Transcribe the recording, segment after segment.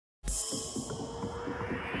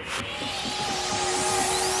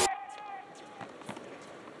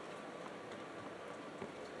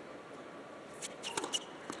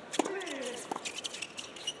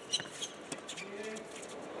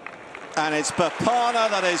And it's Papana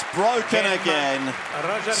that is broken again.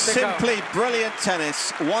 Simply brilliant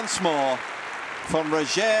tennis once more from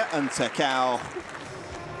Rojer and Tecau.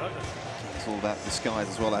 It's all about disguise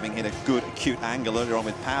as well, having hit a good acute angle earlier on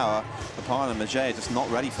with power. Papana and Rojer just not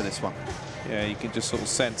ready for this one. Yeah, you can just sort of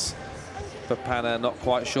sense Papana not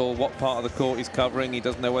quite sure what part of the court he's covering. He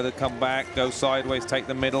doesn't know whether to come back, go sideways, take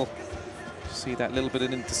the middle. See that little bit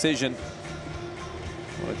of indecision.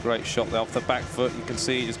 What a great shot there off the back foot. You can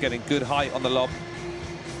see just getting good height on the lob.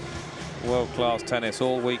 World-class tennis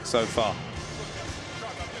all week so far.